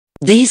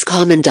These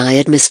common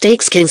diet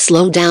mistakes can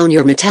slow down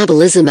your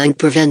metabolism and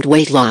prevent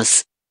weight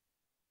loss.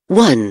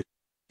 1.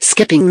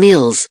 Skipping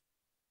meals.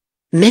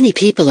 Many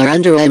people are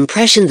under the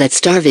impression that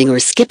starving or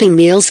skipping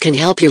meals can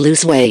help you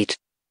lose weight.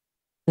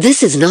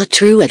 This is not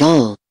true at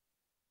all.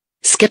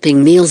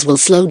 Skipping meals will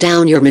slow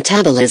down your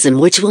metabolism,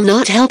 which will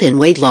not help in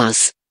weight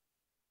loss.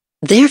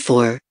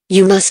 Therefore,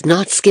 you must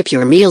not skip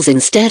your meals,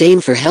 instead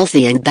aim for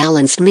healthy and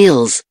balanced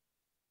meals.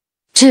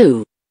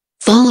 2.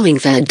 Following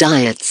fad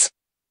diets.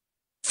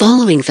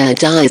 Following fad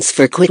diets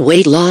for quick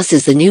weight loss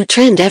is the new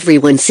trend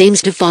everyone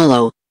seems to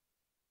follow.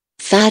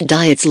 Fad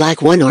diets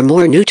lack one or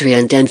more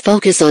nutrient and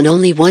focus on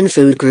only one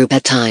food group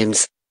at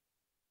times.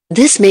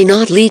 This may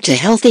not lead to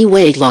healthy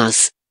weight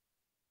loss.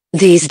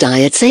 These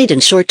diets aid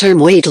in short-term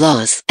weight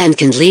loss and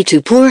can lead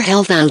to poor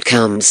health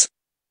outcomes.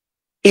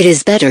 It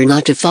is better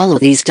not to follow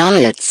these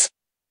diets.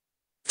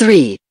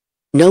 3.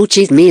 No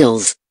cheat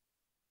meals.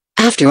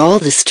 After all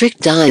the strict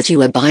diets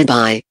you abide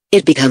by,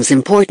 it becomes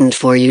important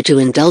for you to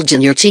indulge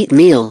in your cheat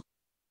meal.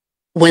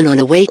 When on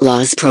a weight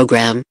loss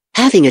program,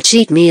 having a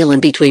cheat meal in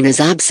between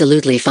is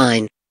absolutely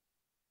fine.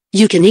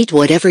 You can eat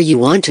whatever you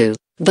want to,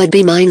 but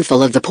be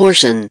mindful of the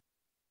portion.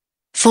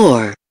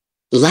 4.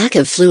 Lack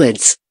of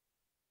fluids.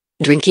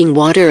 Drinking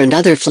water and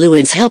other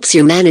fluids helps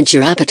you manage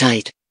your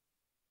appetite.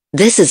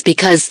 This is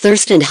because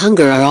thirst and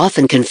hunger are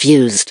often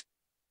confused.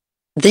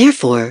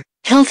 Therefore,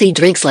 healthy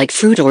drinks like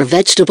fruit or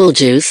vegetable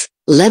juice,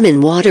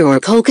 lemon water or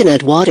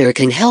coconut water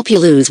can help you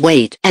lose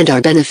weight and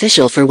are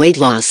beneficial for weight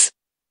loss.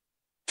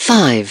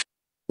 5.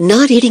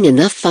 Not eating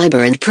enough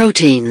fiber and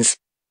proteins.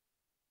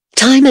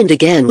 Time and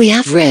again we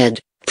have read,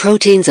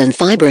 proteins and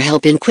fiber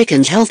help in quick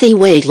and healthy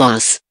weight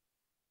loss.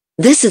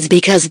 This is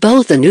because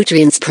both the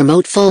nutrients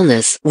promote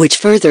fullness, which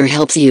further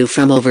helps you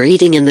from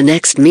overeating in the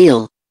next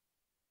meal.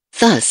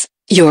 Thus,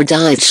 your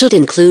diet should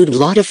include a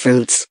lot of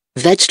fruits,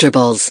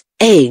 vegetables,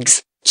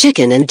 eggs,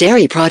 chicken and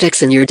dairy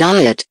products in your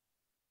diet.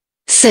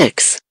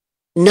 6.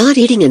 Not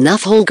eating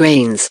enough whole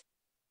grains.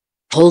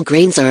 Whole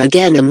grains are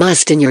again a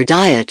must in your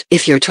diet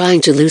if you're trying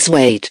to lose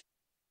weight.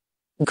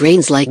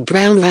 Grains like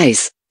brown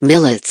rice,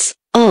 millets,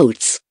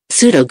 oats,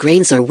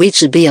 pseudo-grains or wheat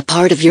should be a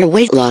part of your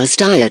weight loss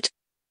diet.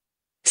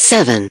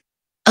 7.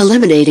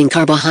 Eliminating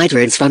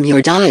carbohydrates from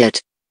your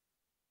diet.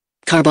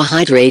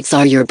 Carbohydrates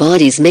are your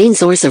body's main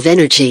source of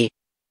energy.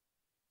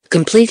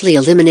 Completely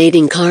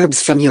eliminating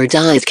carbs from your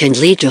diet can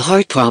lead to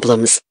heart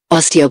problems,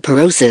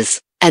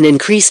 osteoporosis, an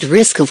increased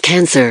risk of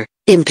cancer,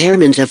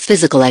 impairment of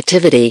physical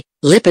activity,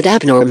 lipid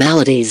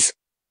abnormalities.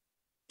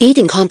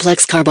 Eating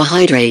complex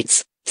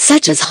carbohydrates,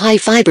 such as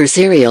high-fiber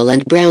cereal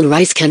and brown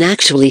rice, can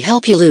actually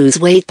help you lose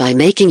weight by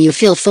making you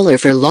feel fuller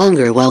for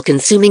longer while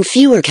consuming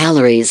fewer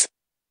calories.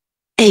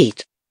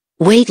 8.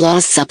 Weight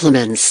loss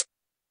supplements.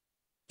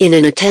 In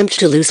an attempt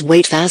to lose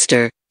weight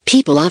faster,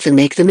 people often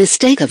make the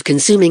mistake of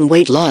consuming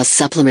weight loss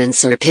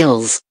supplements or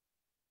pills.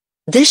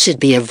 This should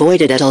be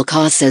avoided at all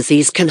costs, as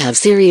these can have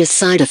serious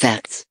side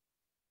effects.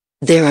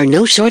 There are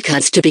no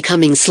shortcuts to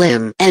becoming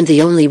slim, and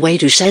the only way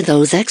to shed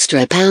those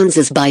extra pounds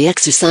is by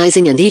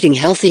exercising and eating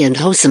healthy and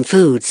wholesome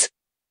foods.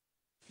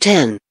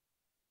 10.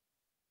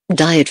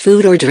 Diet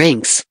food or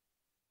drinks.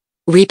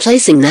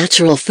 Replacing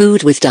natural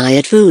food with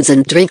diet foods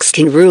and drinks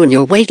can ruin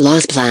your weight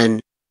loss plan.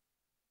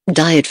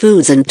 Diet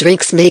foods and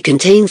drinks may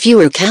contain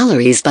fewer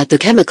calories, but the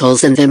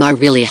chemicals in them are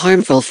really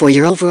harmful for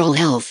your overall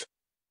health.